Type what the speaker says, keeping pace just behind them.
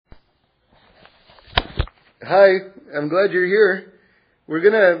Hi, I'm glad you're here. We're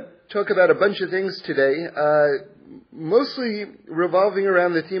going to talk about a bunch of things today, mostly revolving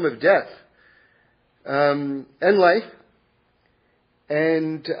around the theme of death and life.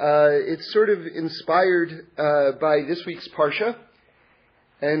 And it's sort of inspired by this week's Parsha,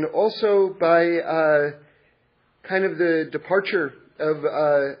 and also by kind of the departure of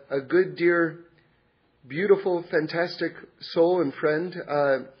a good, dear, beautiful, fantastic soul and friend,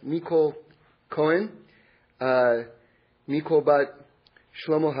 Mikol Cohen. Mikol bat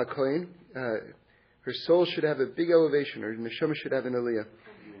Shlomo HaKohen. Her soul should have a big elevation. Her neshama should have an aliyah.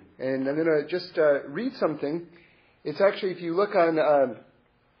 And I'm going to just read something. It's actually, if you look on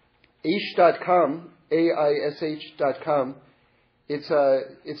aish.com, AISH.com,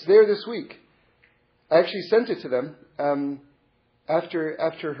 it's there this week. I actually sent it to them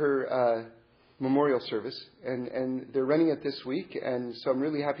after her memorial service, and they're running it this week, and so I'm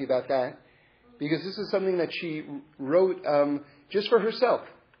really happy about that, because this is something that she wrote just for herself.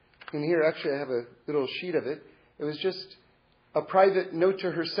 And here, actually, I have a little sheet of it. It was just a private note to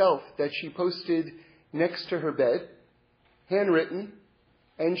herself that she posted next to her bed, handwritten,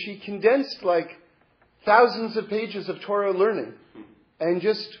 and she condensed like thousands of pages of Torah learning and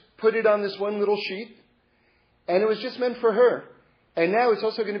just put it on this one little sheet. And it was just meant for her. And now it's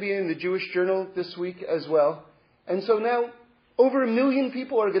also going to be in the Jewish Journal this week as well. And so now over 1 million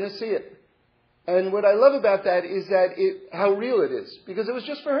people are going to see it. And what I love about that is that how real it is, because it was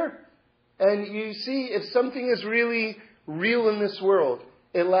just for her. And you see, if something is really real in this world,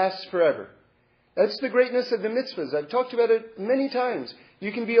 it lasts forever. That's the greatness of the mitzvahs. I've talked about it many times.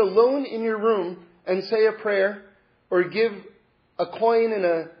 You can be alone in your room and say a prayer, or give a coin in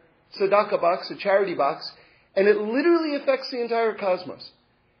a tzedakah box, a charity box, and it literally affects the entire cosmos.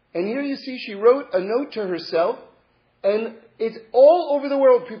 And here you see she wrote a note to herself, and it's all over the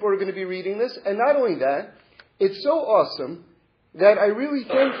world people are going to be reading this. And not only that, it's so awesome that I really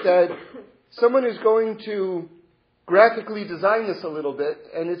think that someone is going to graphically design this a little bit,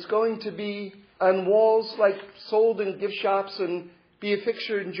 and it's going to be on walls like sold in gift shops and be a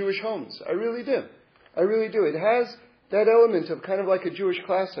fixture in Jewish homes. I really do. I really do. It has that element of kind of like a Jewish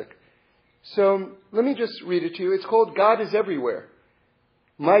classic. So let me just read it to you. It's called God is Everywhere.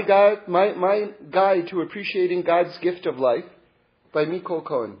 My Guide to Appreciating God's Gift of Life by Mikol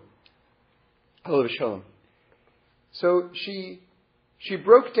Cohen. Hello, Shalom. So she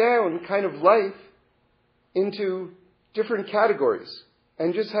broke down kind of life into different categories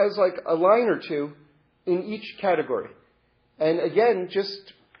and just has like a line or two in each category. And again,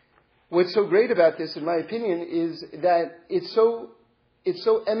 just what's so great about this, in my opinion, is that it's so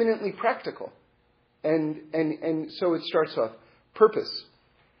eminently practical. And so it starts off. Purpose.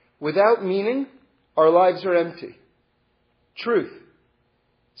 Without meaning, our lives are empty. Truth.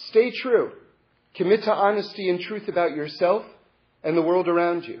 Stay true. Commit to honesty and truth about yourself and the world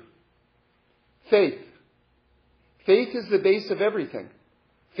around you. Faith. Faith is the base of everything.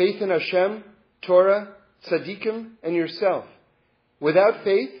 Faith in Hashem, Torah, tzaddikim, and yourself. Without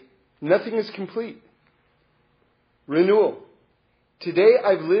faith, nothing is complete. Renewal. Today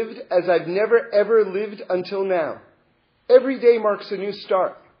I've lived as I've never ever lived until now. Every day marks a new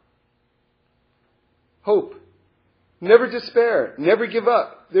start. Hope. Never despair. Never give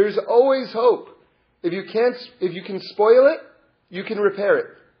up. There's always hope. If you can spoil it, you can repair it.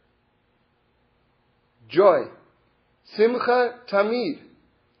 Joy. Simcha tamid.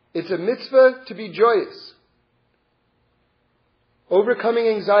 It's a mitzvah to be joyous. Overcoming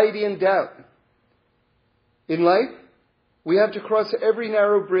anxiety and doubt. In life, we have to cross every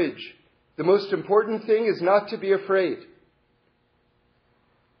narrow bridge. The most important thing is not to be afraid.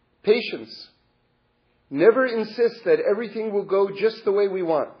 Patience. Never insist that everything will go just the way we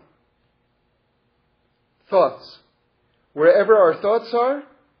want. Thoughts. Wherever our thoughts are,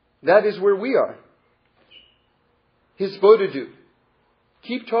 that is where we are. Hisbodedut.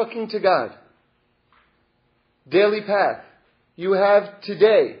 Keep talking to God. Daily path. You have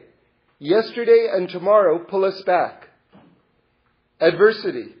today, yesterday, and tomorrow pull us back.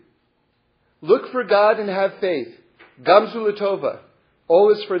 Adversity. Look for God and have faith. Gamzu l'tova.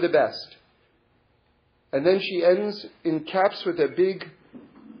 All is for the best. And then she ends in caps with a big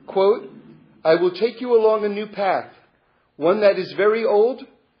quote, I will take you along a new path, one that is very old,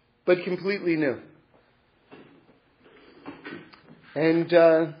 but completely new. And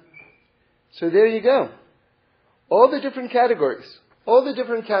so there you go. All the different categories.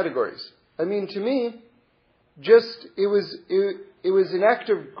 I mean, to me, it was an act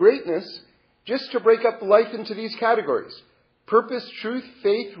of greatness just to break up life into these categories. Purpose, truth,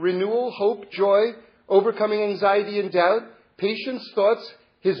 faith, renewal, hope, joy, overcoming anxiety and doubt, patience, thoughts,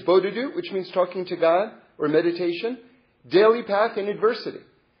 his bodhidut, which means talking to God or meditation, daily path, and adversity.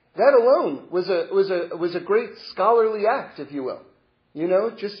 That alone was a great scholarly act, if you will.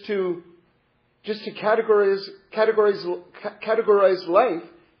 Just to categorize life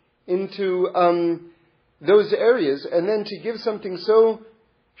into those areas, and then to give something so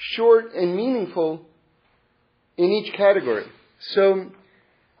short and meaningful in each category. So,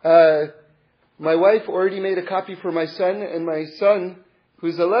 my wife already made a copy for my son, and my son,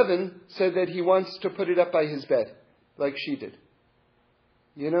 who's 11, said that he wants to put it up by his bed, like she did.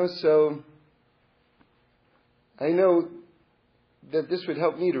 So I know that this would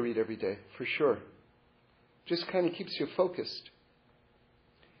help me to read every day, for sure. Just kind of keeps you focused.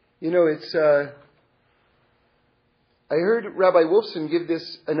 It's... I heard Rabbi Wolfson give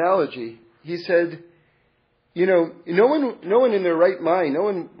this analogy. He said, no one in their right mind, no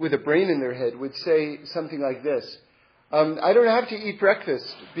one with a brain in their head would say something like this. I don't have to eat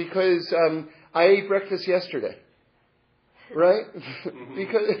breakfast because I ate breakfast yesterday. Right?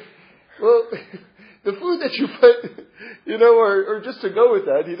 Because, well, the food that you put, or just to go with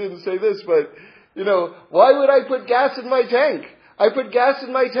that, he didn't say this, but, why would I put gas in my tank? I put gas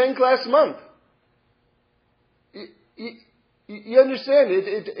in my tank last month. You understand?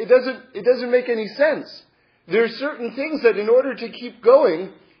 It doesn't make any sense. There are certain things that in order to keep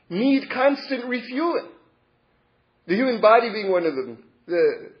going need constant refueling. The human body being one of them.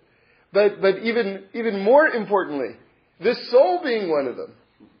 But even more importantly, the soul being one of them.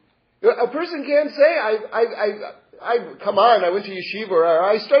 A person can't say, come on, I went to yeshiva, or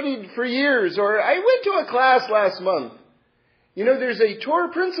I studied for years, or I went to a class last month. There's a Torah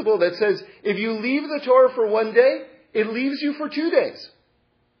principle that says, if you leave the Torah for one day, it leaves you for 2 days.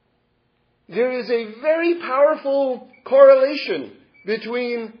 There is a very powerful correlation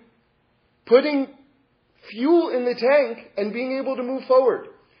between putting fuel in the tank and being able to move forward.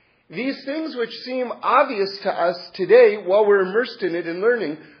 These things which seem obvious to us today while we're immersed in it and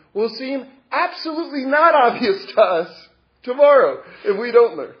learning will seem absolutely not obvious to us tomorrow if we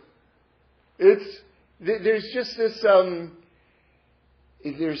don't learn. There's just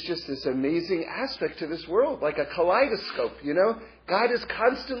this amazing aspect to this world, like a kaleidoscope, God is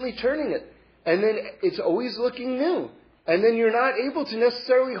constantly turning it. And then it's always looking new. And then you're not able to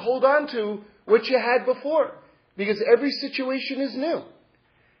necessarily hold on to what you had before, because every situation is new.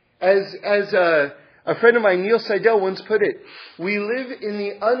 As a friend of mine, Neil Seidel, once put it, we live in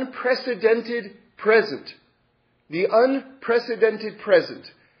the unprecedented present. The unprecedented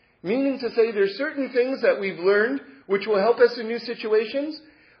present. Meaning to say there's certain things that we've learned which will help us in new situations,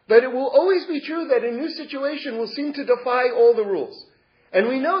 but it will always be true that a new situation will seem to defy all the rules. And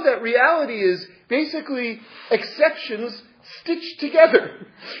we know that reality is basically exceptions stitched together.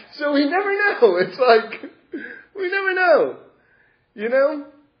 So we never know. It's like, we never know.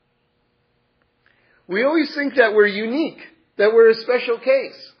 We always think that we're unique, that we're a special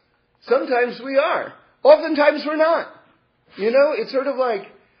case. Sometimes we are. Oftentimes we're not. It's sort of like,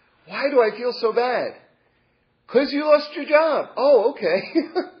 why do I feel so bad? Because you lost your job. Oh, okay.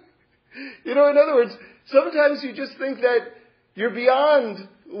 In other words, sometimes you just think that you're beyond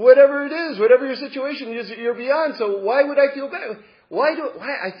whatever it is, whatever your situation is, you're beyond. So why would I feel bad? Why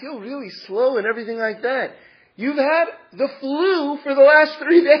I feel really slow and everything like that? You've had the flu for the last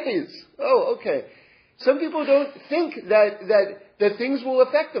 3 days. Oh, okay. Some people don't think that things will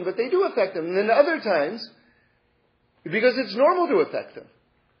affect them, but they do affect them. And then other times, because it's normal to affect them.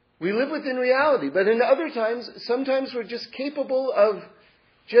 We live within reality. But in other times, sometimes we're just capable of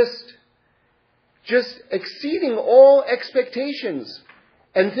just exceeding all expectations.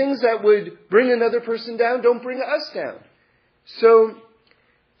 And things that would bring another person down don't bring us down.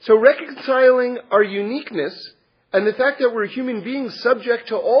 So reconciling our uniqueness and the fact that we're human beings subject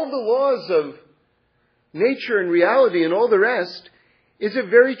to all the laws of nature and reality and all the rest is a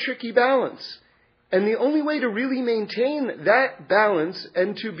very tricky balance. And the only way to really maintain that balance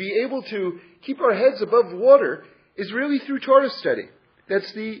and to be able to keep our heads above water is really through Torah study. That's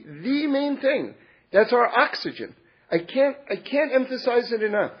the main thing. That's our oxygen. I can't emphasize it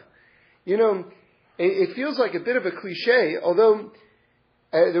enough. It feels like a bit of a cliche, although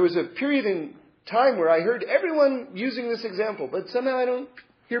there was a period in time where I heard everyone using this example, but somehow I don't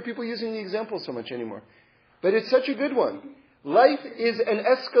hear people using the example so much anymore. But it's such a good one. Life is an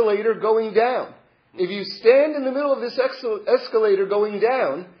escalator going down. If you stand in the middle of this escalator going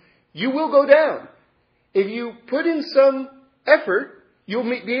down, you will go down. If you put in some effort, you'll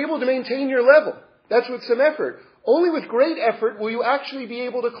be able to maintain your level. That's with some effort. Only with great effort will you actually be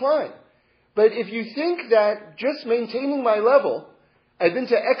able to climb. But if you think that just maintaining my level, I've been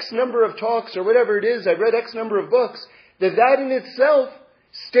to X number of talks or whatever it is, I've read X number of books, that in itself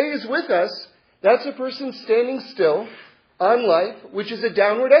stays with us, that's a person standing still on life, which is a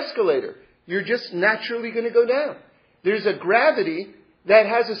downward escalator. You're just naturally going to go down. There's a gravity that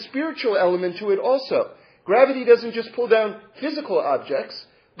has a spiritual element to it also. Gravity doesn't just pull down physical objects,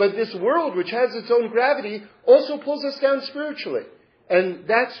 but this world, which has its own gravity, also pulls us down spiritually. And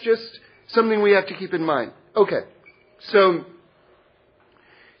that's just something we have to keep in mind. Okay, so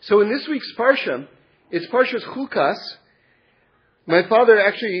in this week's Parsha, it's Parshas Chukas. My father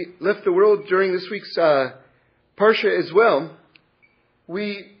actually left the world during this week's Parsha as well.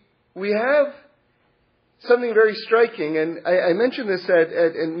 We have something very striking, and I mentioned this at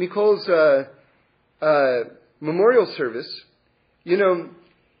Mikol's memorial service. You know,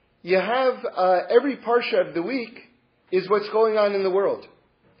 you have every Parsha of the week is what's going on in the world.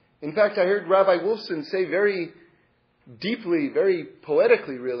 In fact, I heard Rabbi Wolfson say very deeply, very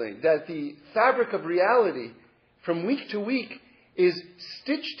poetically really, that the fabric of reality from week to week is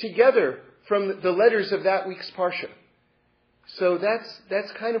stitched together from the letters of that week's Parsha. So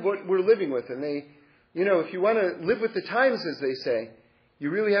that's kind of what we're living with. And they, you know, if you want to live with the times, as they say, you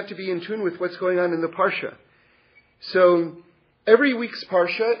really have to be in tune with what's going on in the Parsha. So every week's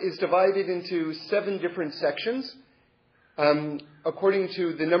Parsha is divided into 7 different sections, according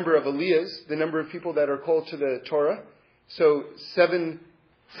to the number of aliyahs, the number of people that are called to the Torah. So seven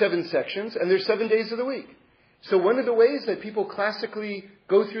sections, and there's 7 days of the week. So one of the ways that people classically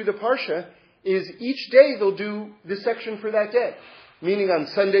go through the Parsha is each day they'll do the section for that day. Meaning on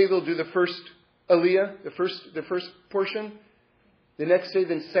Sunday they'll do the first aliyah, the first portion. The next day,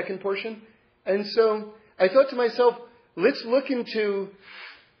 the second portion. And so I thought to myself, let's look into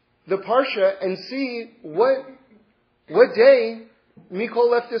the Parsha and see what day Mikol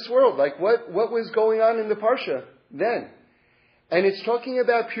left this world. Like what was going on in the Parsha then. And it's talking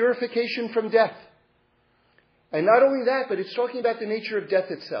about purification from death. And not only that, but it's talking about the nature of death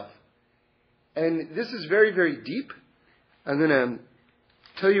itself. And this is very, very deep. I'm going to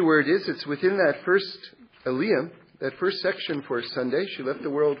tell you where it is. It's within that first aliyah, that first section for Sunday. She left the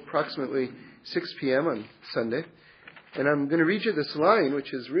world approximately 6 p.m. on Sunday. And I'm going to read you this line,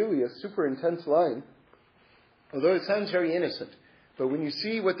 which is really a super intense line. Although it sounds very innocent. But when you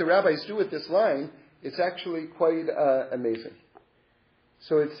see what the rabbis do with this line, it's actually quite amazing.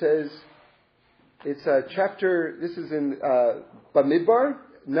 So it says, it's chapter, this is in Bamidbar,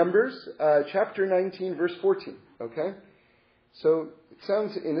 Numbers, chapter 19, verse 14. Okay? So it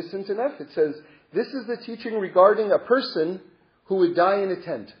sounds innocent enough. It says, this is the teaching regarding a person who would die in a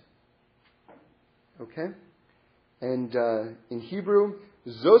tent. Okay? And in Hebrew,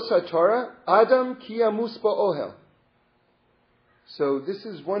 Zos Torah, Adam ki yamus ba'ohel. So this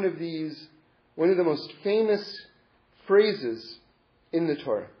is one of the most famous phrases in the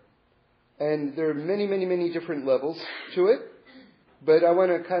Torah. And there are many, many, many different levels to it. But I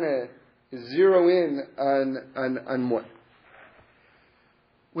want to kind of zero in on one.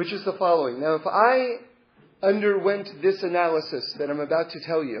 Which is the following. Now, if I underwent this analysis that I'm about to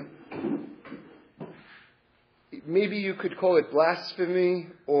tell you, maybe you could call it blasphemy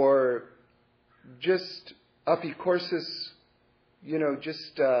or just apicorsis,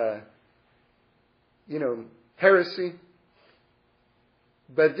 heresy.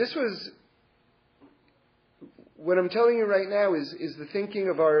 But this was, what I'm telling you right now is the thinking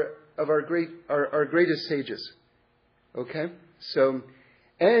of our greatest sages. Okay? So,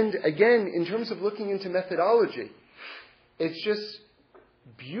 and again, in terms of looking into methodology, it's just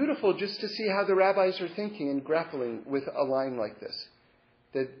beautiful just to see how the rabbis are thinking and grappling with a line like this.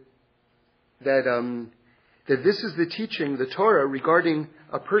 That this is the teaching, the Torah, regarding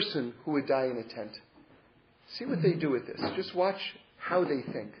a person who would die in a tent. See what they do with this. Just watch how they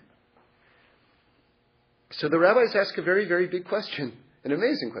think. So the rabbis ask a very, very big question, an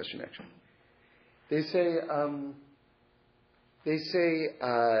amazing question actually. They say,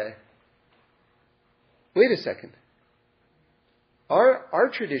 wait a second. Our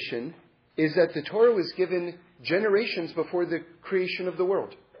tradition is that the Torah was given generations before the creation of the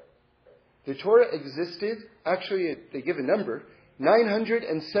world. The Torah existed, actually they give a number,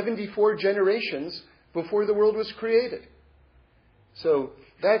 974 generations before the world was created. So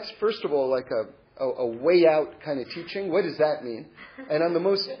that's, first of all, like a way out kind of teaching. What does that mean? And on the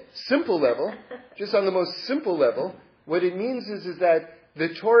most simple level, what it means is that the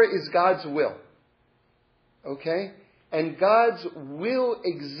Torah is God's will. Okay? And God's will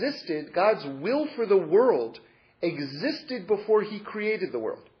for the world existed before He created the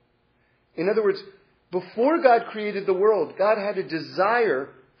world. In other words, before God created the world, God had a desire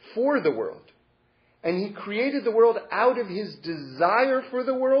for the world. And He created the world out of His desire for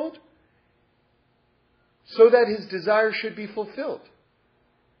the world so that His desire should be fulfilled.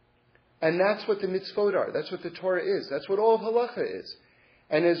 And that's what the mitzvot are. That's what the Torah is. That's what all of halacha is.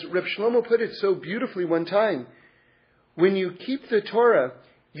 And as Reb Shlomo put it so beautifully one time, when you keep the Torah,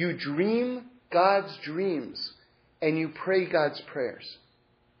 you dream God's dreams and you pray God's prayers.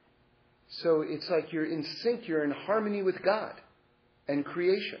 So it's like you're in sync, you're in harmony with God and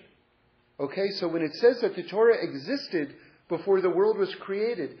creation. Okay, so when it says that the Torah existed before the world was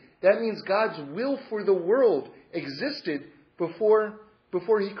created, that means God's will for the world existed before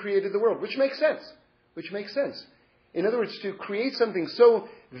He created the world, which makes sense. In other words, to create something so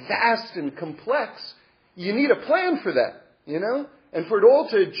vast and complex, you need a plan for that, And for it all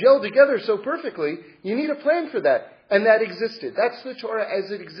to gel together so perfectly, you need a plan for that. And that existed. That's the Torah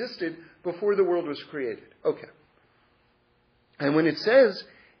as it existed before the world was created. Okay. And when it says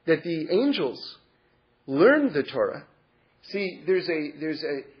that the angels learned the Torah, see, they're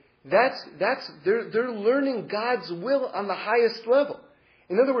learning God's will on the highest level.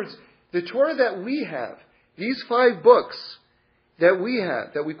 In other words, the Torah that we have, these 5 books that we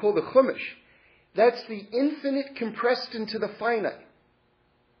have, that we call the Chumash, that's the infinite compressed into the finite.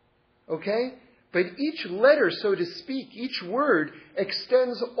 Okay? But each letter, so to speak, each word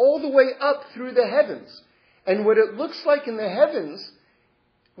extends all the way up through the heavens. And what it looks like in the heavens,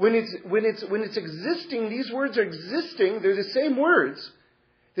 when it's existing, these words are existing, they're the same words,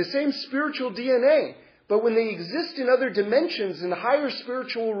 the same spiritual DNA. But when they exist in other dimensions, in higher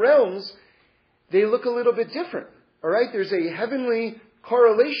spiritual realms, they look a little bit different. All right? There's a heavenly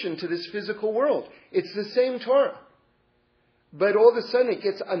correlation to this physical world. It's the same Torah. But all of a sudden it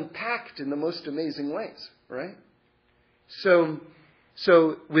gets unpacked in the most amazing ways. Right? So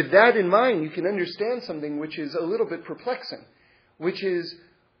with that in mind, you can understand something which is a little bit perplexing, which is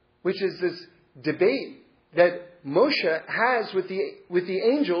this debate that Moshe has with the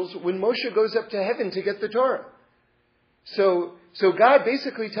angels when Moshe goes up to heaven to get the Torah. So God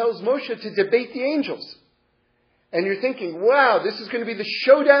basically tells Moshe to debate the angels. And you're thinking, wow, this is going to be the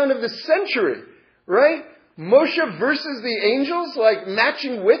showdown of the century, right? Moshe versus the angels, like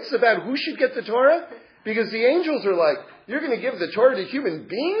matching wits about who should get the Torah? Because the angels are like, you're going to give the Torah to human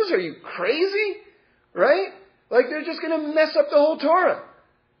beings? Are you crazy? Right? Like they're just going to mess up the whole Torah.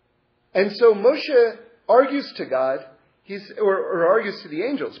 And so Moshe argues to God, or argues to the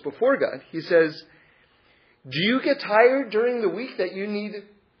angels before God. He says, do you get tired during the week that you need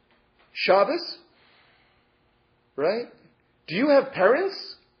Shabbos? Right? Do you have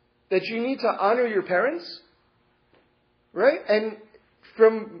parents that you need to honor your parents? Right? And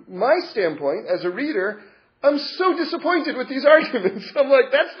from my standpoint, as a reader, I'm so disappointed with these arguments. I'm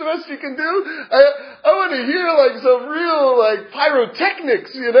like, that's the best you can do? I want to hear like some real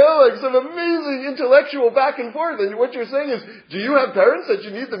pyrotechnics, like some amazing intellectual back and forth. And what you're saying is, do you have parents that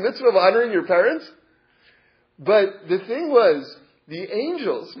you need the mitzvah of honoring your parents? But the thing was, the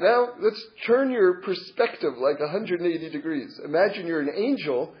angels, now let's turn your perspective like 180 degrees. Imagine you're an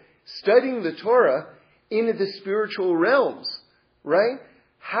angel studying the Torah in the spiritual realms, right?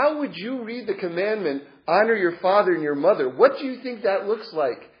 How would you read the commandment, honor your father and your mother? What do you think that looks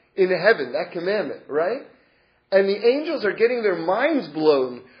like in heaven, that commandment, right? And the angels are getting their minds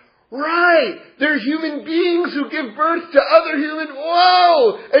blown. Right! They're human beings who give birth to other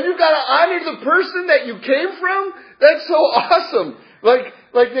whoa! And you've got to honor the person that you came from? That's so awesome! Like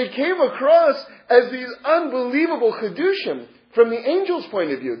they came across as these unbelievable chidushim from the angels'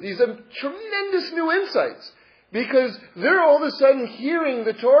 point of view. These tremendous new insights. Because they're all of a sudden hearing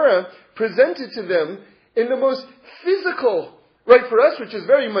the Torah presented to them in the most physical, right, for us, which is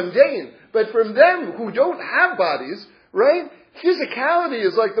very mundane, but from them who don't have bodies, right, physicality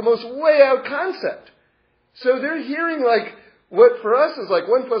is like the most way out concept. So they're hearing like what for us is like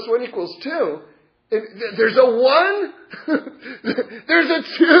 1 + 1 = 2. There's a 1? There's a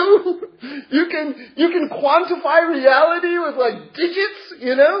 2? You can quantify reality with like digits,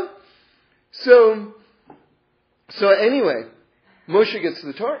 So anyway, Moshe gets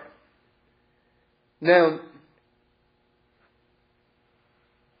the Torah. Now,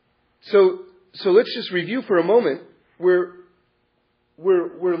 so let's just review for a moment. We're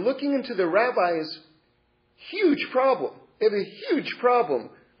looking into the rabbis' huge problem. They have a huge problem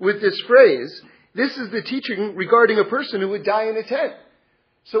with this phrase. This is the teaching regarding a person who would die in a tent.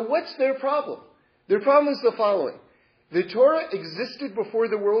 So what's their problem? Their problem is the following. The Torah existed before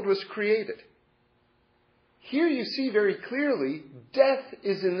the world was created. Here you see very clearly, death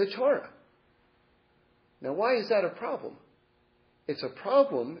is in the Torah. Now why is that a problem? It's a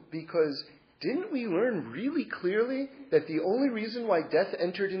problem because didn't we learn really clearly that the only reason why death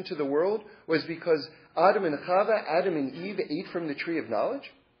entered into the world was because Adam and Eve ate from the tree of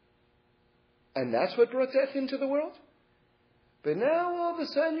knowledge? And that's what brought death into the world? But now all of a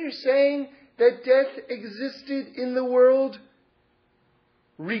sudden you're saying that death existed in the world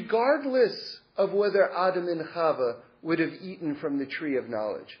regardless of whether Adam and Chava would have eaten from the tree of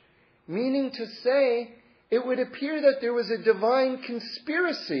knowledge. Meaning to say, it would appear that there was a divine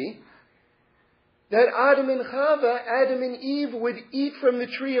conspiracy that Adam and Chava, Adam and Eve, would eat from the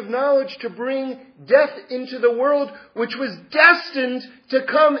tree of knowledge to bring death into the world, which was destined to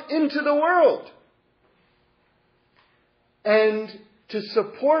come into the world. And to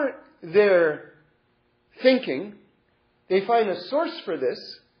support their thinking, they find a source for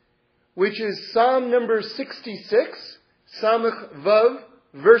this, which is Psalm number 66, Samach Vav,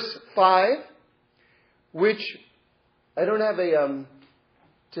 verse 5, which, I don't have a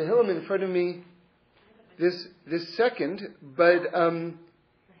Tehillim in front of me this second, but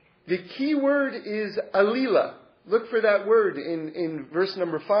the key word is alila. Look for that word in verse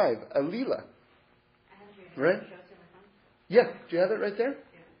number 5, alila. Right? Yeah, do you have it right there?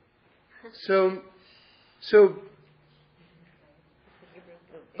 So,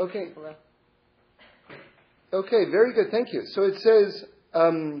 okay. Okay, very good, thank you. So it says,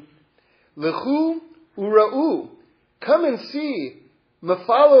 Lechu ura'u, come and see,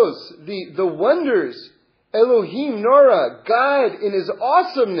 mafalos, the wonders, Elohim Nora, God in His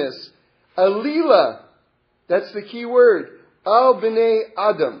awesomeness, alila, that's the key word, al b'nei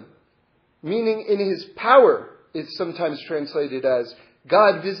Adam, meaning in His power. It's sometimes translated as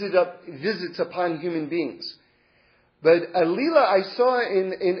God visits upon human beings. But alila, I saw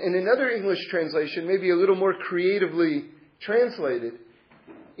in another English translation, maybe a little more creatively translated,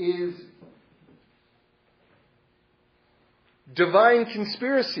 is divine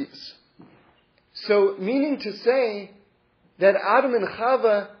conspiracies. So, meaning to say that Adam and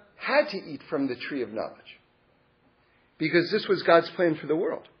Chava had to eat from the tree of knowledge, because this was God's plan for the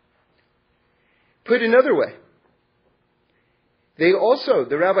world. Put another way,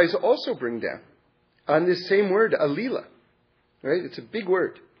 the rabbis also bring down on this same word, alila, right? It's a big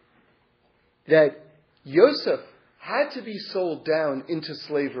word, that Yosef had to be sold down into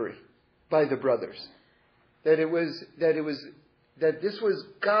slavery by the brothers. That this was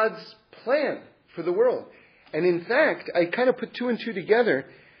God's plan for the world. And in fact, I kind of put two and two together.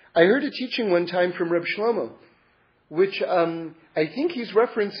 I heard a teaching one time from Reb Shlomo, which I think he's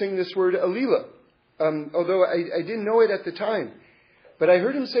referencing this word alila, although I didn't know it at the time. But I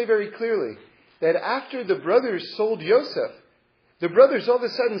heard him say very clearly that after the brothers sold Yosef, the brothers all of a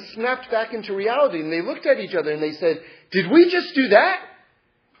sudden snapped back into reality, and they looked at each other and they said, "Did we just do that?"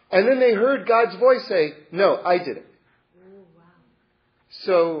 And then they heard God's voice say, "No, I did it." Oh, wow.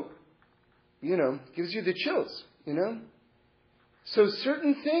 So, gives you the chills, So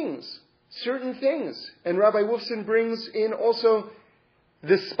certain things, and Rabbi Wolfson brings in also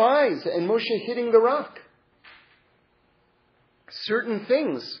the spies and Moshe hitting the rock. Certain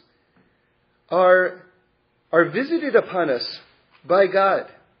things are visited upon us by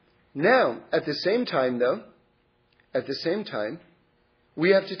God. Now, at the same time, we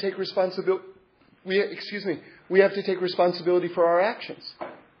have to take responsibility. We have to take responsibility for our actions.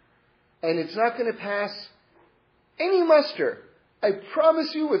 And it's not going to pass any muster. I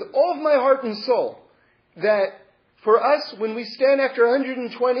promise you with all of my heart and soul that for us, when we stand after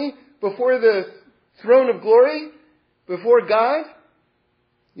 120 before the throne of glory, before God,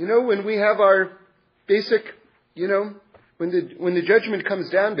 when we have our basic, when the judgment comes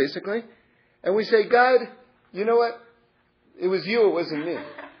down, basically, and we say, God, you know what? It was you, it wasn't me.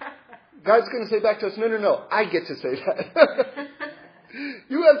 God's going to say back to us, no, I get to say that.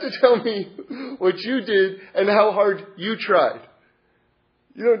 You have to tell me what you did and how hard you tried.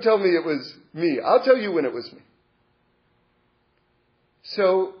 You don't tell me it was me. I'll tell you when it was me.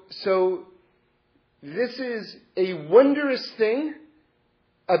 So this is a wondrous thing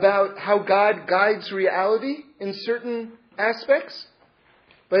about how God guides reality in certain aspects,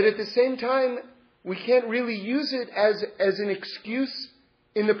 but at the same time, we can't really use it as an excuse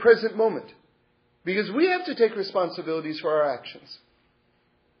in the present moment, because we have to take responsibilities for our actions.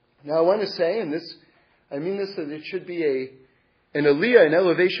 Now, I want to say, and I mean this, that it should be an aliyah, an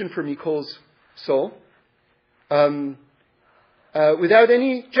elevation for Mikol's soul, without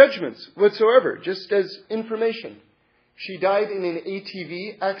any judgments whatsoever, just as information. She died in an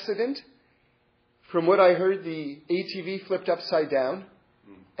ATV accident. From what I heard, the ATV flipped upside down,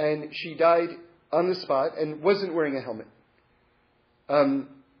 and she died on the spot and wasn't wearing a helmet.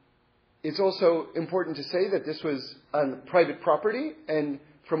 It's also important to say that this was on private property, and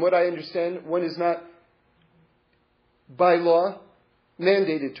from what I understand, one is not, by law,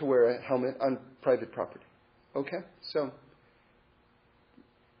 mandated to wear a helmet on private property. Okay? So,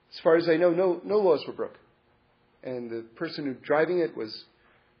 as far as I know, no laws were broken. and the person who driving it was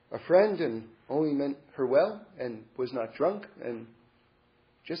a friend and only meant her well and was not drunk, and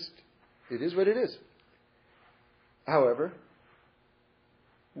just, it is what it is. However,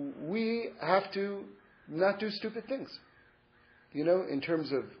 we have to not do stupid things. In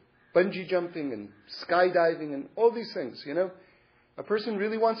terms of bungee jumping and skydiving and all these things, A person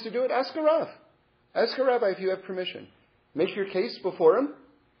really wants to do it, ask a Rav. Ask a rabbi if you have permission. Make your case before him.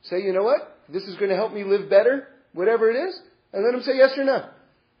 Say, you know what? This is going to help me live better, whatever it is. And let him say yes or no.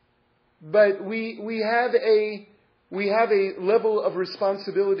 But we have a level of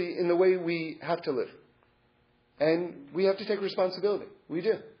responsibility in the way we have to live. And we have to take responsibility. We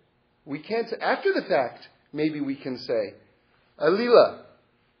do. We can't, after the fact, maybe we can say, Alila,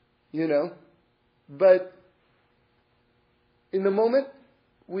 but in the moment,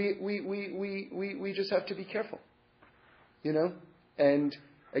 we just have to be careful, And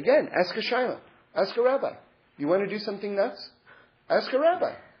again, ask a shaila, ask a rabbi. You want to do something nuts? Ask a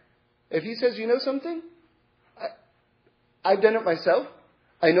rabbi. If he says you know something, I've done it myself.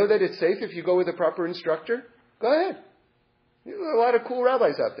 I know that it's safe if you go with a proper instructor. Go ahead. There are a lot of cool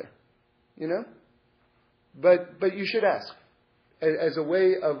rabbis out there, But you should ask as a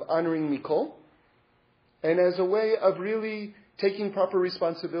way of honoring Mikol and as a way of really taking proper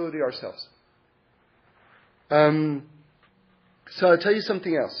responsibility ourselves. So I'll tell you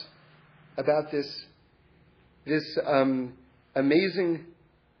something else about this amazing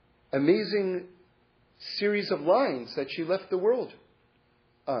series of lines that she left the world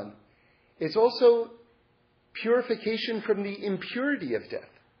on. It's also purification from the impurity of death.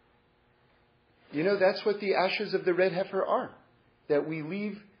 That's what the ashes of the red heifer are. That we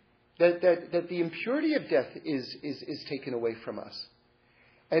leave, that the impurity of death is taken away from us.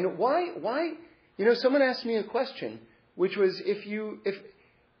 And why, someone asked me a question, which was if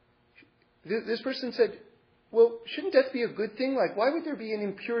this person said, well, shouldn't death be a good thing? Like, why would there be an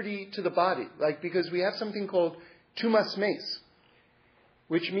impurity to the body? Like, because we have something called tumas mace,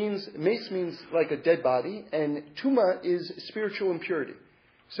 which means, mace means like a dead body, and tuma is spiritual impurity.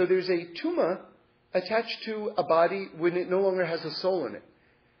 So there's a tuma attached to a body when it no longer has a soul in it.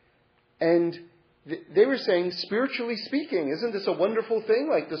 And they were saying, spiritually speaking, isn't this a wonderful thing?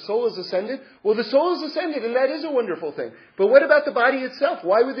 Like the soul is ascended? Well, the soul is ascended, and that is a wonderful thing. But what about the body itself?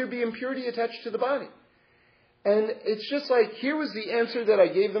 Why would there be impurity attached to the body? And it's just like, here was the answer that I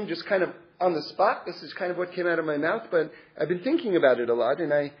gave them just kind of on the spot. This is kind of what came out of my mouth, but I've been thinking about it a lot,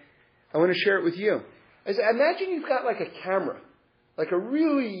 and I want to share it with you. I said, imagine you've got like a camera, like a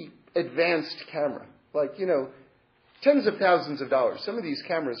really advanced camera, like, tens of thousands of dollars. Some of these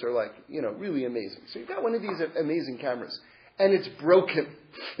cameras are like, really amazing. So you've got one of these amazing cameras, and it's broken.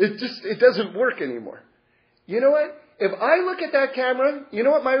 It doesn't work anymore. You know what? If I look at that camera, you know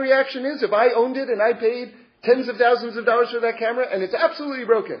what my reaction is? If I owned it and I paid tens of thousands of dollars for that camera, and it's absolutely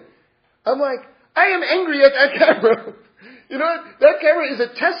broken, I'm like, I am angry at that camera. You know what? That camera is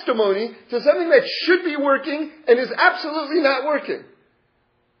a testimony to something that should be working and is absolutely not working.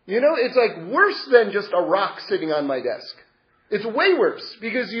 It's like worse than just a rock sitting on my desk. It's way worse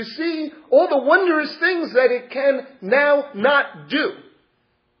because you see all the wondrous things that it can now not do.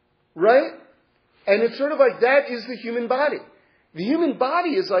 Right? And it's sort of like that is the human body. The human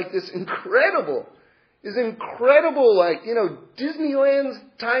body is like this incredible, like,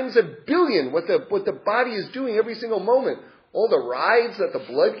 Disneyland times a billion, what the body is doing every single moment. All the rides that the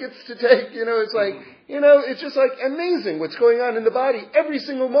blood gets to take, it's like, it's just like amazing what's going on in the body every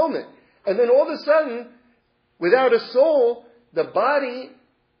single moment. And then all of a sudden, without a soul, the body,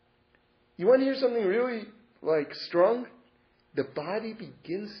 you want to hear something really, like, strong? The body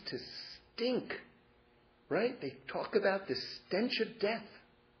begins to stink, right? They talk about the stench of death.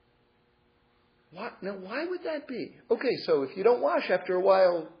 What? Now, why would that be? Okay, so if you don't wash after a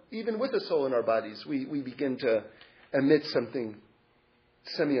while, even with a soul in our bodies, we begin to emit something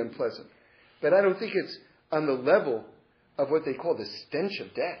semi-unpleasant. But I don't think it's on the level of what they call the stench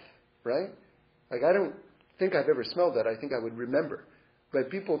of death, right? Like, I don't think I've ever smelled that. I think I would remember. But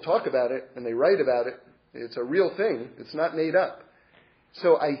people talk about it, and they write about it. It's a real thing. It's not made up.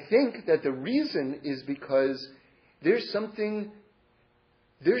 So I think that the reason is because there's something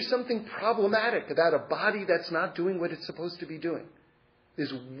problematic about a body that's not doing what it's supposed to be doing.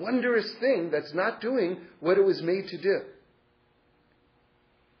 This wondrous thing that's not doing what it was made to do.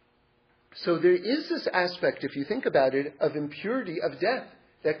 So there is this aspect, if you think about it, of impurity, of death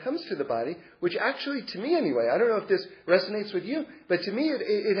that comes to the body, which actually, to me anyway, I don't know if this resonates with you, but to me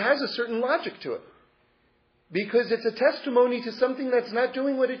it has a certain logic to it. Because it's a testimony to something that's not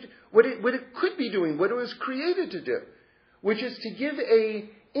doing what it could be doing, what it was created to do, which is to give a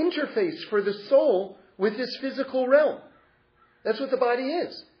interface for the soul with this physical realm. That's what the body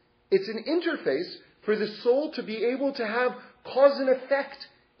is. It's an interface for the soul to be able to have cause and effect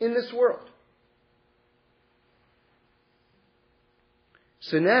in this world.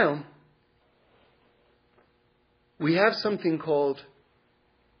 So now, we have something called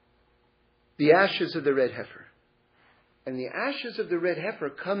the ashes of the red heifer. And the ashes of the red heifer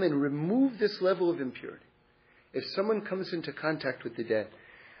come and remove this level of impurity. If someone comes into contact with the dead.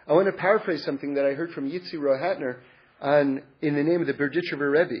 I want to paraphrase something that I heard from Yitzi Rohatner in the name of the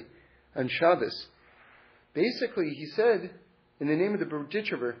Berditchever Rebbe on Shabbos. Basically, he said, in the name of the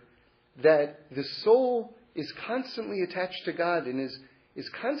Berditchever, that the soul is constantly attached to God and is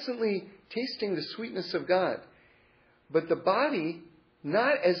constantly tasting the sweetness of God. But the body,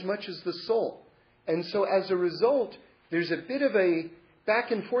 not as much as the soul. And so as a result, there's a bit of a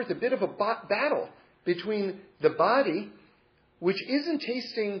back and forth, a bit of a battle between the body, which isn't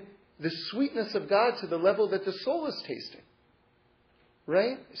tasting the sweetness of God to the level that the soul is tasting.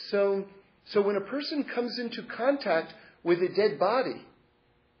 Right? So when a person comes into contact with a dead body,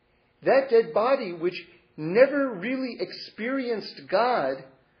 that dead body, which never really experienced God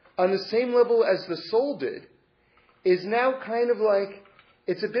on the same level as the soul did, is now kind of like,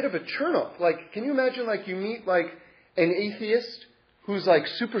 it's a bit of a turn-off. Like, can you imagine like you meet like an atheist who's like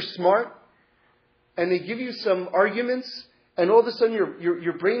super smart, and they give you some arguments, and all of a sudden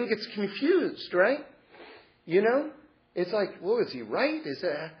your brain gets confused, right? You know? It's like, well, is he right? Is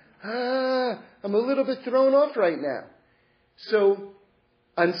that, I'm a little bit thrown off right now. So,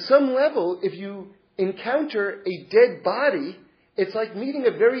 on some level, if you encounter a dead body, it's like meeting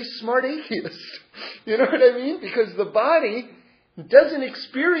a very smart atheist. You know what I mean? Because the body doesn't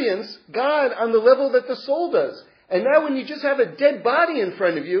experience God on the level that the soul does. And now when you just have a dead body in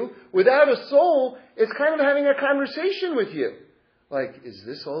front of you, without a soul, it's kind of having a conversation with you. Like, is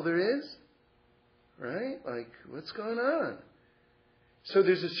this all there is? Right? Like, what's going on? So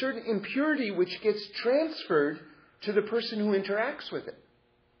there's a certain impurity which gets transferred to the person who interacts with it.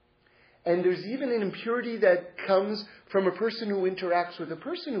 And there's even an impurity that comes from a person who interacts with a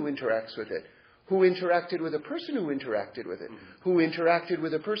person who interacts with it, who interacted with a person who interacted with it, who interacted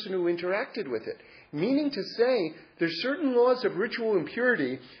with a person who interacted with it. Meaning to say, there's certain laws of ritual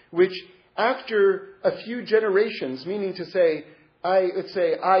impurity which, after a few generations, meaning to say, let's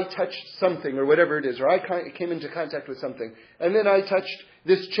say I touched something or whatever it is, or I came into contact with something, and then I touched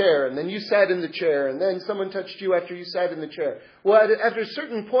this chair, and then you sat in the chair, and then someone touched you after you sat in the chair. Well, after a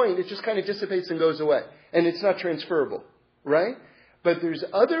certain point, it just kind of dissipates and goes away, and it's not transferable, right? But there's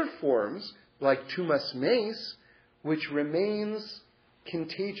other forms, like tumas meis, which remains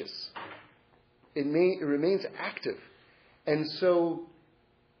contagious. It remains active. And so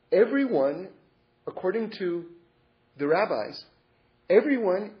everyone, according to the rabbis,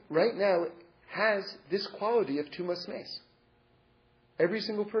 everyone right now has this quality of tumas meis. Every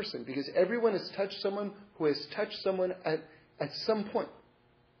single person, because everyone has touched someone who has touched someone at some point.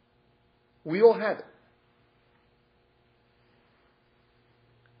 We all have it.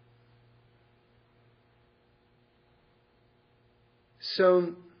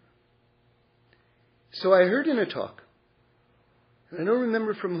 So I heard in a talk, and I don't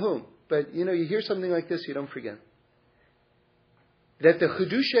remember from whom, but you hear something like this, you don't forget, that the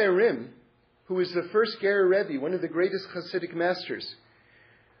Chiddushei HaRim, who was the first Ger Rebbe, one of the greatest Hasidic masters,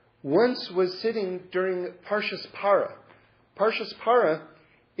 once was sitting during Parshas Para. Parshas Para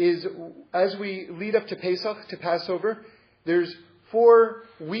is, as we lead up to Pesach, to Passover, there's 4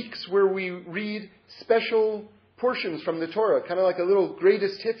 weeks where we read special portions from the Torah, kind of like a little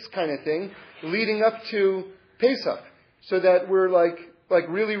greatest hits kind of thing, leading up to Pesach, so that we're like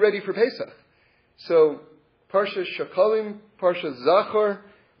really ready for Pesach. So, Parshas Shakalim, Parshas Zachor,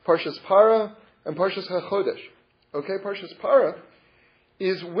 Parshas Para, and Parshas HaChodesh. Okay, Parshas Para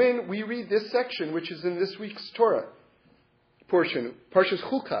is when we read this section, which is in this week's Torah portion, Parshas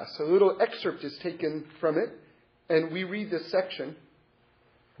Chukas. A little excerpt is taken from it, and we read this section,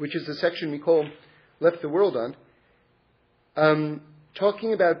 which is the section we call Left the World On,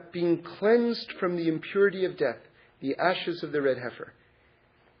 talking about being cleansed from the impurity of death, the ashes of the red heifer.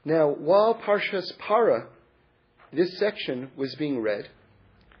 Now, while Parshas Para, this section was being read,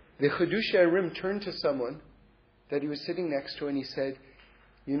 the Chiddushei HaRim turned to someone that he was sitting next to, and he said,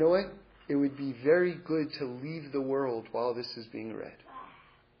 you know what? It would be very good to leave the world while this is being read.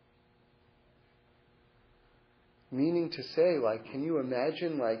 Meaning to say, can you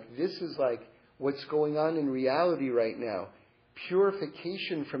imagine, this is what's going on in reality right now.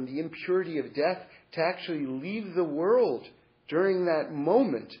 Purification from the impurity of death, to actually leave the world during that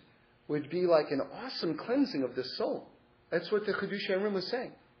moment would be like an awesome cleansing of the soul. That's what the Chiddushei HaRim was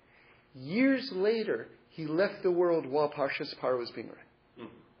saying. Years later, he left the world while Parshas Paro was being read.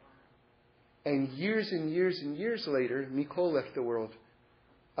 And years and years and years later, Mikol left the world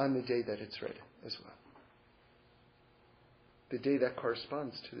on the day that it's read as well. The day that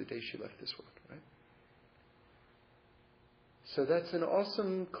corresponds to the day she left this world, right? So that's an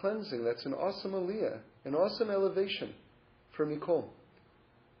awesome cleansing. That's an awesome aliyah, an awesome elevation for Mikol.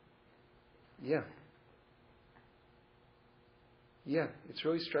 Yeah. Yeah, it's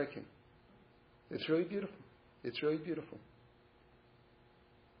really striking. It's really beautiful. It's really beautiful.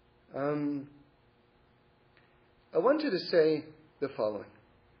 I wanted to say the following.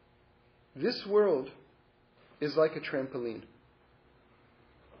 This world is like a trampoline.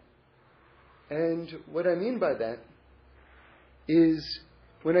 And what I mean by that is,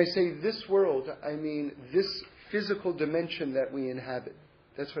 when I say this world, I mean this physical dimension that we inhabit.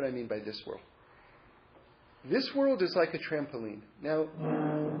 That's what I mean by this world. This world is like a trampoline. Now,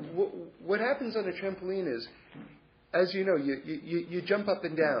 what happens on a trampoline is, as you know, you jump up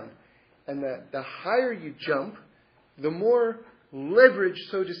and down. And the higher you jump, the more leverage,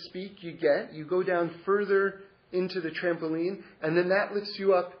 so to speak, you get. You go down further into the trampoline, and then that lifts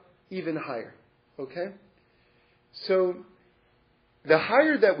you up even higher. Okay? So, the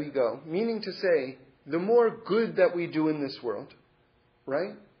higher that we go, meaning to say, the more good that we do in this world,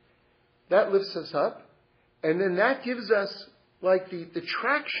 right? That lifts us up. And then that gives us like the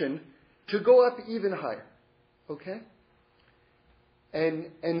traction to go up even higher. Okay?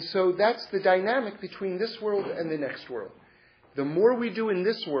 And so that's the dynamic between this world and the next world. The more we do in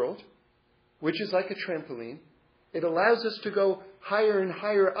this world, which is like a trampoline, it allows us to go higher and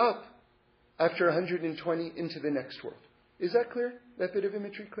higher up after 120 into the next world. Is that clear? That bit of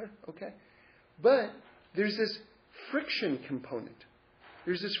imagery clear? Okay. But there's this friction component.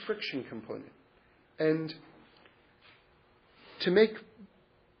 There's this friction component. And to make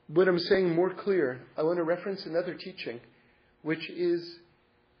what I'm saying more clear, I want to reference another teaching, which is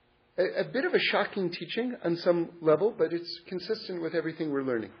a bit of a shocking teaching on some level, but it's consistent with everything we're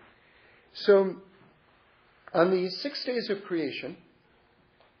learning. So, on the 6 days of creation,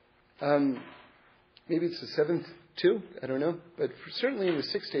 maybe it's the seventh too, I don't know, but certainly in the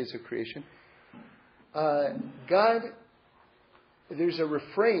 6 days of creation, there's a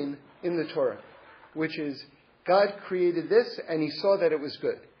refrain in the Torah, which is, God created this, and He saw that it was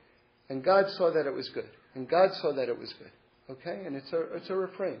good. And God saw that it was good. And God saw that it was good. Okay? And it's a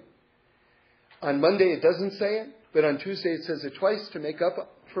refrain. On Monday it doesn't say it, but on Tuesday it says it twice to make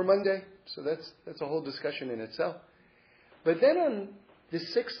up for Monday. So that's a whole discussion in itself. But then on the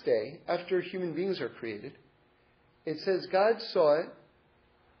 6th day, after human beings are created, it says God saw it,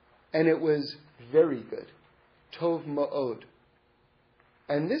 and it was very good. Tov ma'od.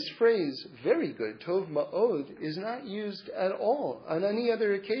 And this phrase, very good, Tov Ma'od, is not used at all on any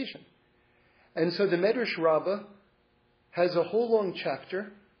other occasion. And so the Medrash Rabbah has a whole long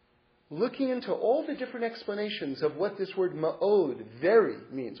chapter looking into all the different explanations of what this word Ma'od, very,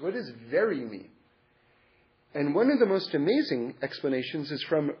 means. What does very mean? And one of the most amazing explanations is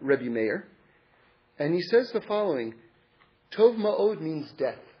from Rebbe Meir. And he says the following, Tov Ma'od means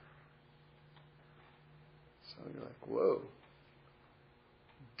death. So you're like, whoa.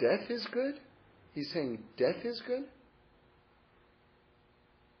 Death is good? He's saying death is good?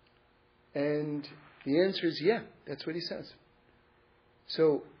 And the answer is yeah, that's what he says.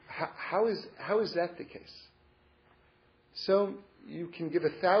 So how is that the case? So you can give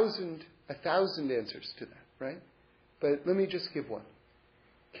 1,000 answers to that, right? But let me just give one.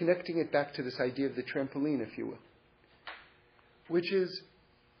 Connecting it back to this idea of the trampoline, if you will. Which is,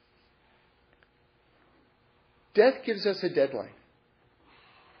 death gives us a deadline.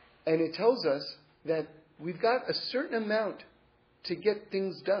 And it tells us that we've got a certain amount to get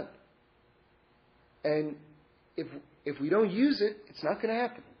things done. And if we don't use it, it's not going to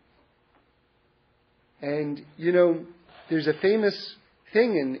happen. And, you know, there's a famous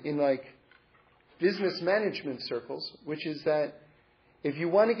thing in like business management circles, which is that if you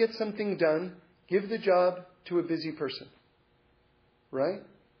want to get something done, give the job to a busy person. Right?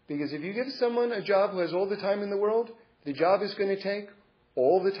 Because if you give someone a job who has all the time in the world, the job is going to take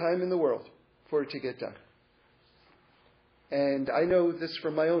all the time in the world for it to get done. And I know this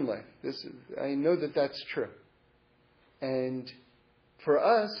from my own life. I know that that's true. And for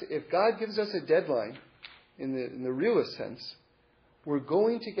us, if God gives us a deadline, in the realest sense, we're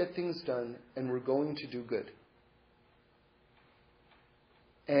going to get things done and we're going to do good.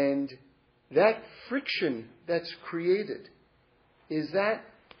 And that friction that's created is that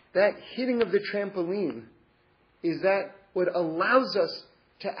hitting of the trampoline, is that what allows us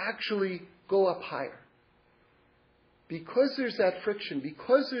to actually go up higher. because there's that friction,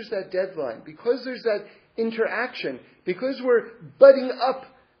 because there's that deadline, because there's that interaction, because we're butting up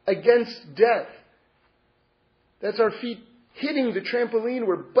against death, that's our feet hitting the trampoline,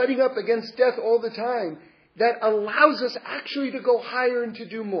 we're butting up against death all the time, that allows us actually to go higher and to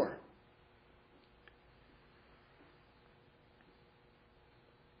do more.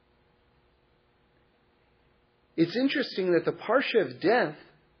 It's interesting that the Parsha of death,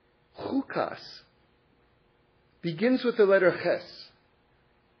 Chukas, begins with the letter Ches.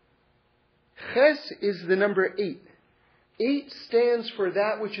 Ches is the number 8. 8 stands for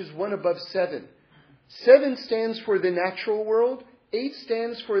that which is one above 7. 7 stands for the natural world. 8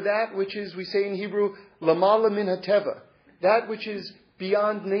 stands for that which is, we say in Hebrew, Lamala min hateva, that which is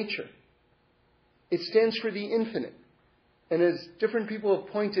beyond nature. It stands for the infinite. And as different people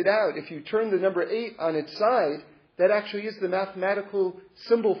have pointed out, if you turn the number 8 on its side, that actually is the mathematical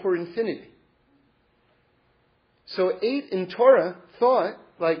symbol for infinity. So 8 in Torah thought,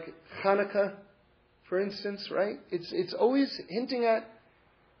 like Hanukkah, for instance, right? It's always hinting at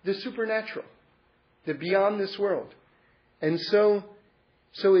the supernatural, the beyond this world. And so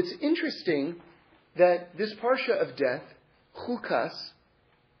it's interesting that this Parsha of death, Chukas,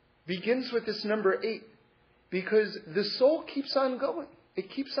 begins with this number 8, because the soul keeps on going. It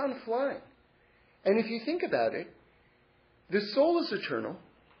keeps on flying. And if you think about it, the soul is eternal.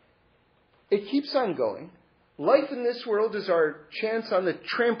 It keeps on going. Life in this world is our chance on the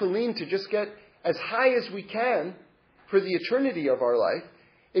trampoline to just get as high as we can for the eternity of our life.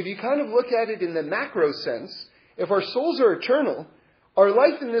 If you kind of look at it in the macro sense, if our souls are eternal, our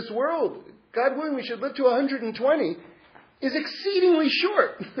life in this world, God willing we should live to 120, is exceedingly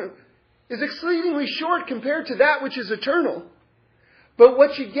short. Is exceedingly short compared to that which is eternal. But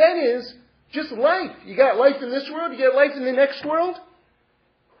what you get is just life. You got life in this world, you get life in the next world.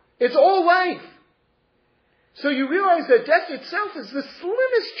 It's all life. So you realize that death itself is the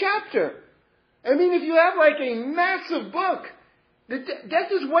slimmest chapter. I mean, if you have like a massive book,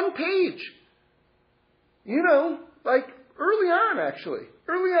 death is one page. You know, like early on actually.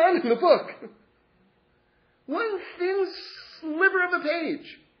 Early on in the book. One thin sliver of a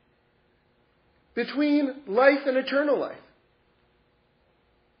page between life and eternal life.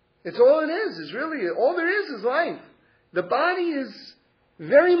 It's all it is really, all there is life. The body is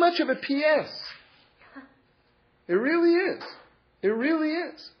very much of a PS. It really is. It really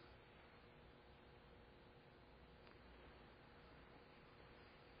is.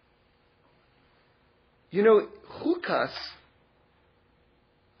 You know, Chukas,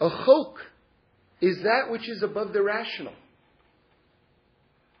 a chok, is that which is above the rational.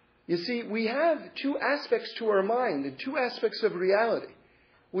 You see, we have two aspects to our mind and two aspects of reality.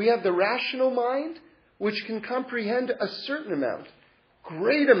 We have the rational mind, which can comprehend a certain amount,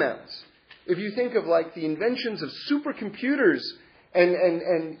 great amounts. If you think of like the inventions of supercomputers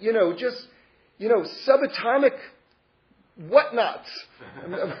and you know, just, you know, subatomic whatnots.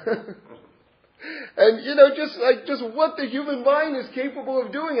 And, you know, just what the human mind is capable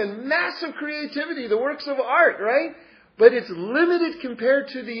of doing, and massive creativity, the works of art, right? But it's limited compared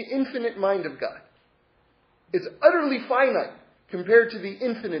to the infinite mind of God. It's utterly finite compared to the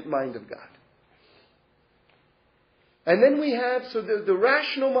infinite mind of God. And then we have, so the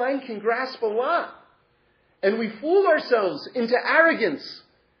rational mind can grasp a lot. And we fool ourselves into arrogance.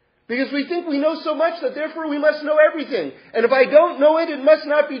 Because we think we know so much that therefore we must know everything. And if I don't know it, it must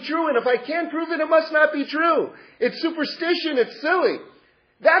not be true. And if I can't prove it, it must not be true. It's superstition, it's silly.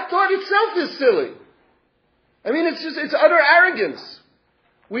 That thought itself is silly. I mean, it's utter arrogance.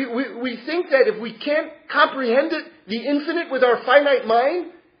 We think that if we can't comprehend it, the infinite with our finite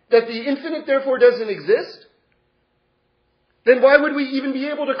mind, that the infinite therefore doesn't exist. Then why would we even be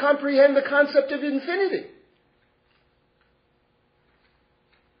able to comprehend the concept of infinity?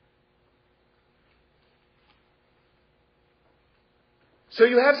 So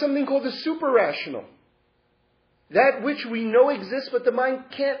you have something called the super-rational. That which we know exists, but the mind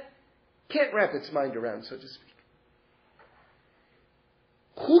can't wrap its mind around, so to speak.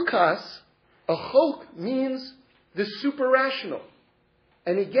 Chukas, a chok, means the super-rational.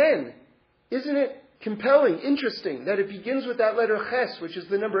 And again, isn't it compelling, interesting, that it begins with that letter ches, which is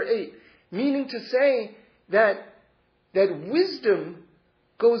the number 8, meaning to say that wisdom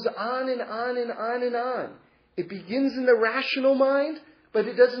goes on and on and on and on. It begins in the rational mind, but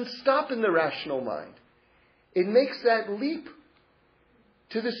it doesn't stop in the rational mind. It makes that leap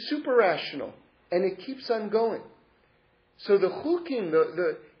to the super-rational, and it keeps on going. So the chukim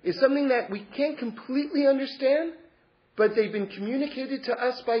is something that we can't completely understand, but they've been communicated to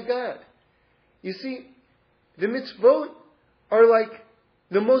us by God. You see, the mitzvot are like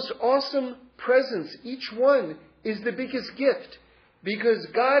the most awesome presents, each one is the biggest gift, because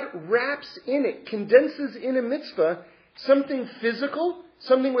God wraps in it, condenses in a mitzvah, something physical,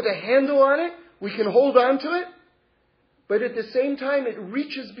 something with a handle on it. We can hold on to it. But at the same time, it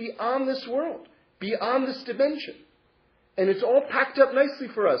reaches beyond this world, beyond this dimension. And it's all packed up nicely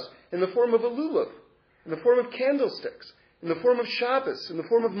for us in the form of a lulav, in the form of candlesticks, in the form of Shabbos, in the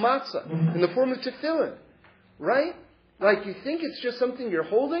form of matzah, in the form of tefillin. Right? Like, you think it's just something you're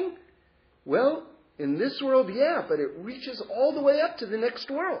holding? Well, in this world, yeah, but it reaches all the way up to the next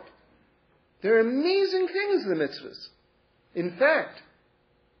world. There are amazing things in the mitzvahs. In fact,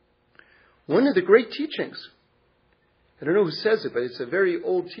 one of the great teachings, I don't know who says it, but it's a very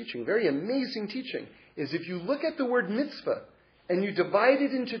old teaching, very amazing teaching, is if you look at the word mitzvah and you divide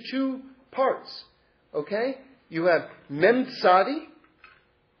it into two parts, okay? You have mem tzadi,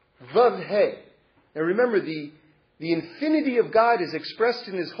 vav he. Now remember, the infinity of God is expressed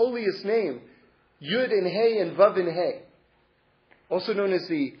in His holiest name, Yud and He and Vav and He. Also known as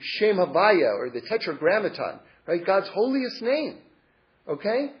the Shem Havaya, or the Tetragrammaton, right? God's holiest name.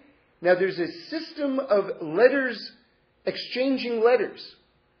 Okay? Now there's a system of letters, exchanging letters.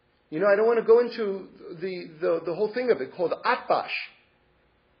 You know, I don't want to go into the whole thing of it, called Atbash.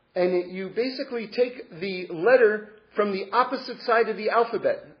 And you basically take the letter from the opposite side of the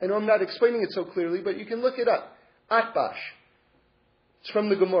alphabet. I know I'm not explaining it so clearly, but you can look it up. Atbash. It's from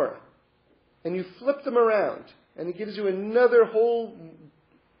the Gemara. And you flip them around, and it gives you another whole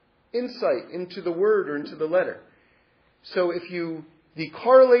insight into the word or into the letter. So the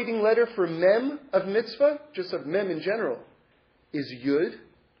correlating letter for mem of mitzvah, just of mem in general, is yud.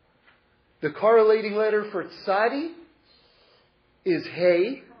 The correlating letter for tzadi is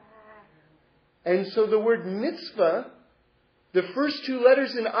hey. And so the word mitzvah, the first two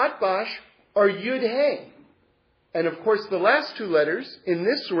letters in Atbash are yud hey. And of course the last two letters in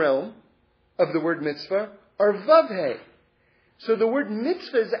this realm of the word mitzvah are vav he. So the word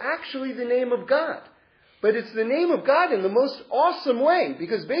mitzvah is actually the name of God. But it's the name of God in the most awesome way,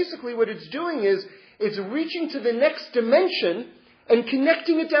 because basically what it's doing is it's reaching to the next dimension and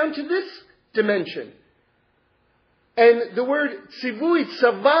connecting it down to this dimension. And the word tzivui,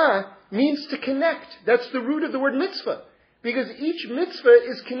 tzavah, means to connect. That's the root of the word mitzvah, because each mitzvah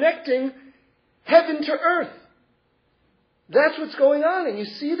is connecting heaven to earth. That's what's going on, and you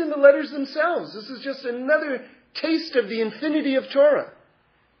see it in the letters themselves. This is just another taste of the infinity of Torah.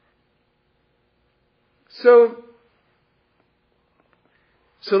 So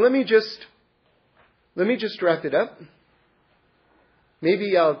let me just wrap it up.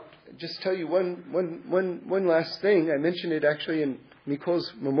 Maybe I'll just tell you one last thing. I mentioned it actually in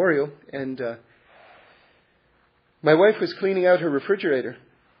Mikol's memorial, and my wife was cleaning out her refrigerator.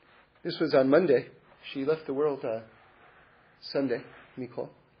 This was on Monday. She left the world Sunday, Mikol.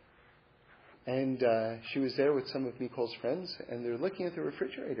 And she was there with some of Mikol's friends, and they're looking at the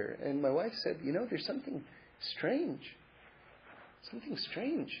refrigerator. And my wife said, there's something strange. Something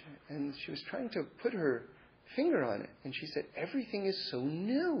strange. And she was trying to put her finger on it. And she said, everything is so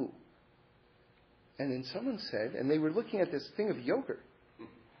new. And then someone said, and they were looking at this thing of yogurt.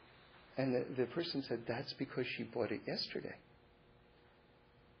 And the person said, that's because she bought it yesterday.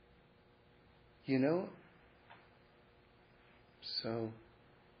 So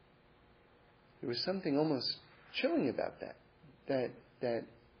there was something almost chilling about that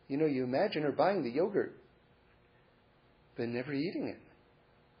you imagine her buying the yogurt, but never eating it.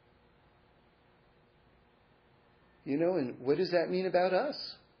 And what does that mean about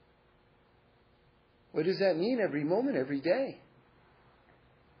us? What does that mean every moment, every day?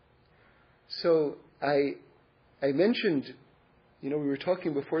 So I mentioned, we were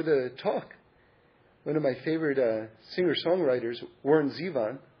talking before the talk, one of my favorite singer-songwriters, Warren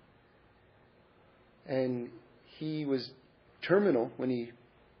Zevon, and he was terminal when he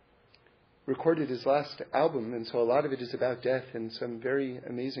recorded his last album, and so a lot of it is about death and some very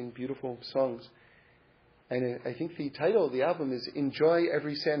amazing, beautiful songs. And I think the title of the album is Enjoy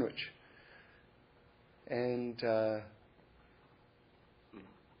Every Sandwich. And,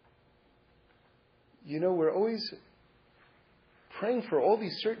 we're always praying for all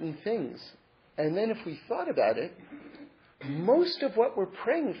these certain things. And then if we thought about it, most of what we're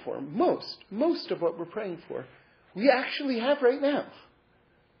praying for, most of what we're praying for, we actually have right now.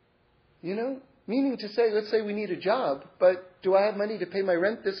 Meaning to say, let's say we need a job, but do I have money to pay my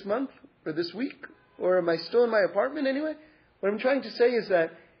rent this month or this week? Or am I still in my apartment anyway? What I'm trying to say is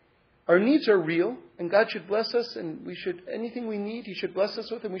that our needs are real, and God should bless us, and anything we need, He should bless us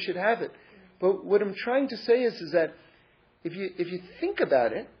with, and we should have it. But what I'm trying to say is that if you think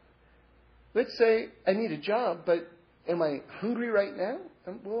about it, let's say I need a job, but am I hungry right now?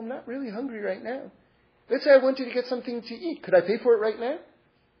 Well, I'm not really hungry right now. Let's say I wanted to get something to eat. Could I pay for it right now?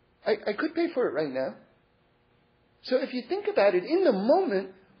 I could pay for it right now. So if you think about it, in the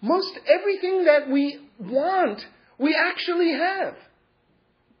moment, most everything that we want, we actually have.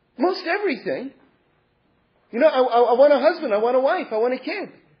 Most everything. You know, I want a husband, I want a wife, I want a kid.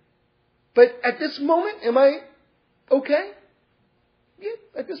 But at this moment, am I okay? Yeah,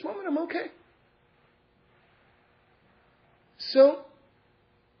 at this moment I'm okay. So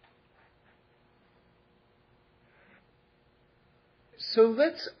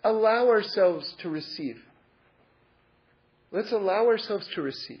let's allow ourselves to receive. Let's allow ourselves to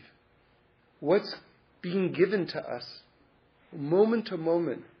receive what's being given to us, moment to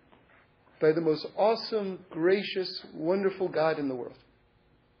moment, by the most awesome, gracious, wonderful God in the world.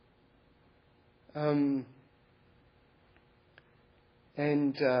 I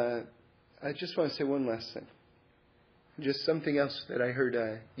just want to say one last thing. Just something else that I heard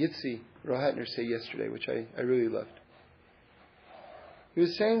Yitzi Rohatner say yesterday, which I really loved. He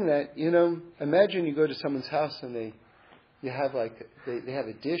was saying that, imagine you go to someone's house and they have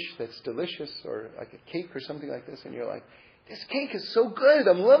a dish that's delicious, or like a cake or something like this, and you're like, this cake is so good.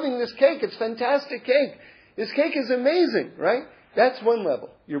 I'm loving this cake. It's fantastic cake. This cake is amazing, right? That's one level.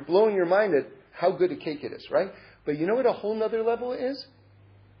 You're blowing your mind at how good a cake it is, right? But you know what a whole nother level is?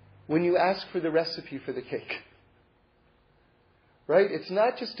 When you ask for the recipe for the cake. Right? It's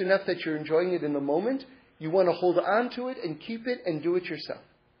not just enough that you're enjoying it in the moment. You want to hold on to it and keep it and do it yourself.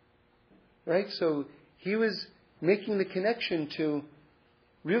 Right? So he was making the connection to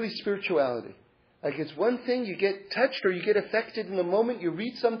really spirituality. Like, it's one thing, you get touched or you get affected in the moment, you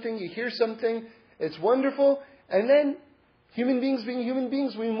read something, you hear something, it's wonderful, and then human beings being human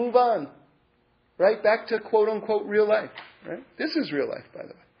beings, we move on. Right? Back to quote-unquote real life. Right? This is real life, by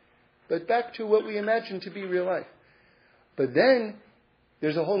the way. But back to what we imagine to be real life. But then,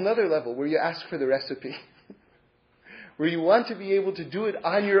 there's a whole other level where you ask for the recipe. Where you want to be able to do it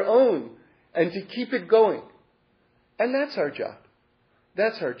on your own and to keep it going. And that's our job.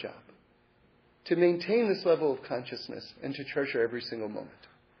 That's our job. To maintain this level of consciousness and to treasure every single moment.